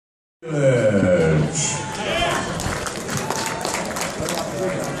Out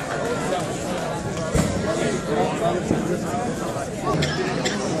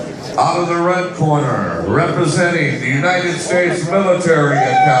of the red corner, representing the United States Military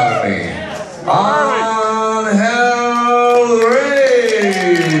Academy, Angel Reyes.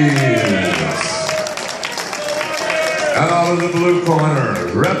 And out of the blue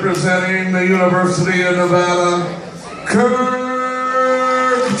corner, representing the University of Nevada, Kirk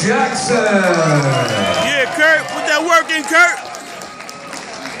Jackson. Yeah, Kirk, put that work in, Kirk.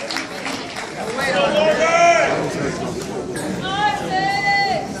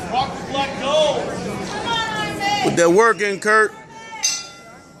 Put that work in, Kirk.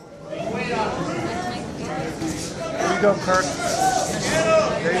 There you go, Kirk.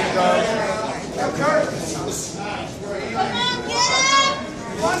 There you go.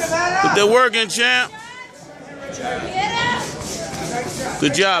 Put that work in, champ.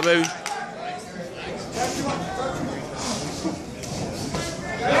 Good job, baby.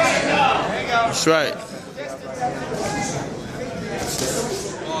 That's right.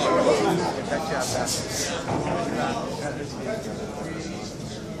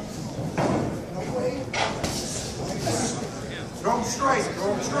 Throw him straight.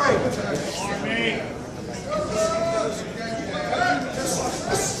 Throw him straight.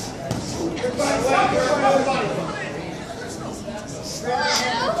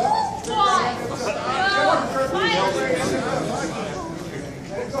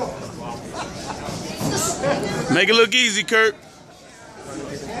 Make it look easy, Kirk.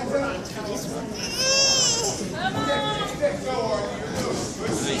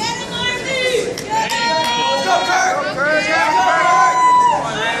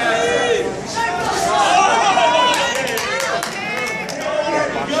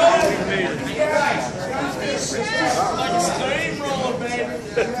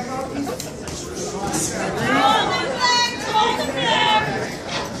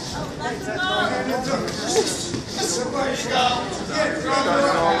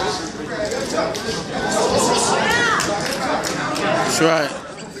 That's right.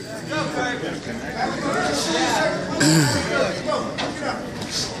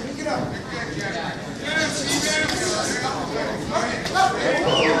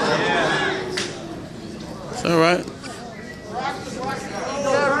 It's all right.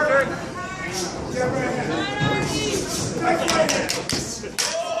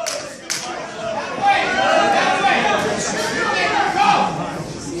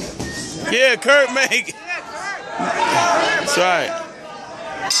 Yeah, Kirk, make. That's right.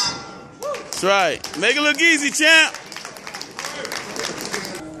 That's right. Make it look easy, champ.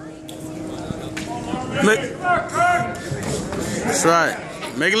 That's right.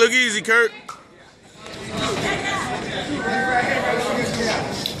 Make it look easy, Kirk.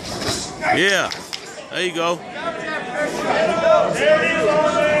 Yeah. There you go.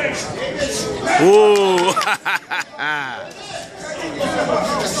 Ooh.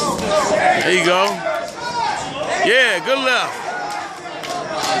 There you go. Yeah, good left.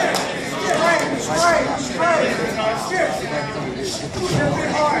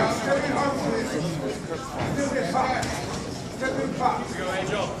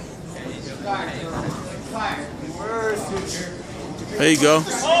 There you go.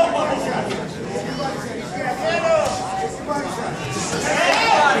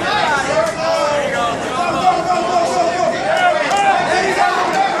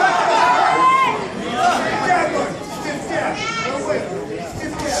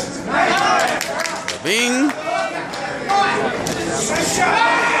 Bing.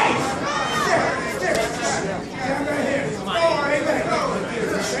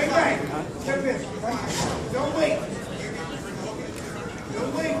 Don't wait.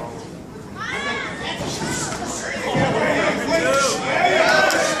 Don't wait.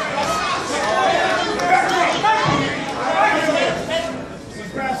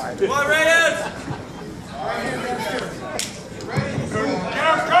 Come on, Raiders!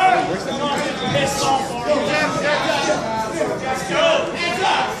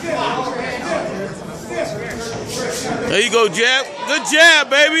 There you go, jab. Good jab,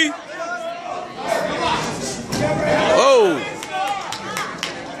 baby. Oh.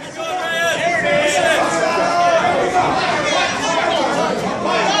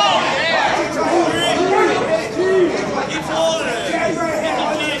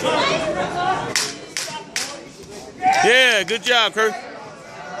 Yeah, good job, Kirk.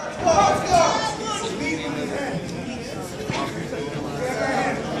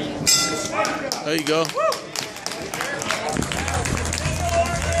 There you go.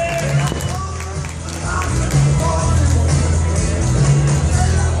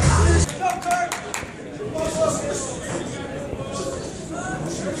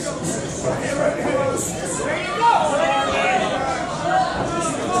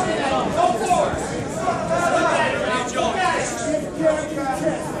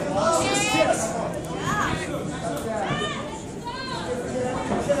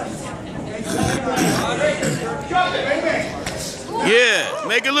 Yeah,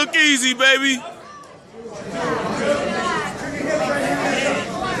 make it look easy, baby.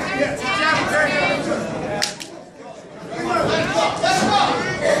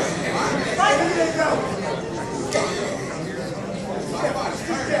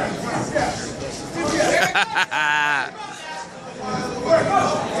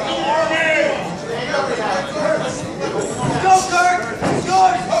 Go, Kirk!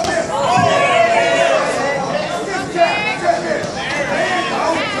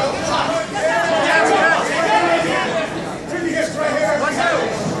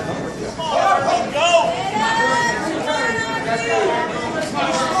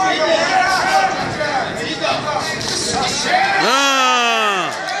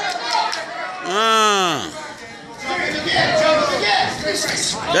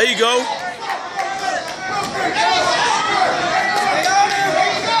 There you go.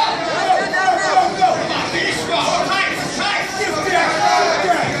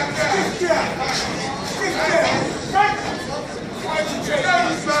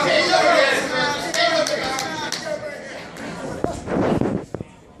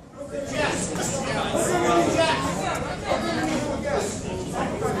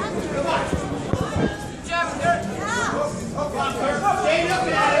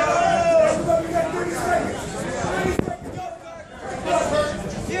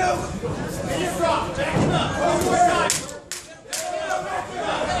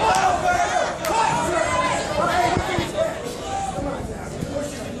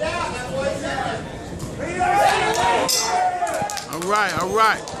 All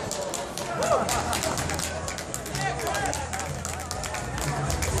right.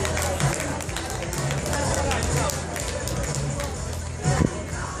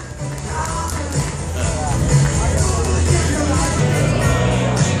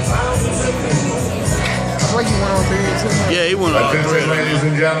 Yeah, he went on. Attention, ladies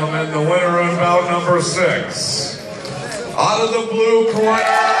and gentlemen, the winner of bout number 6. Out of the blue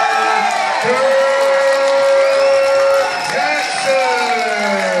corner.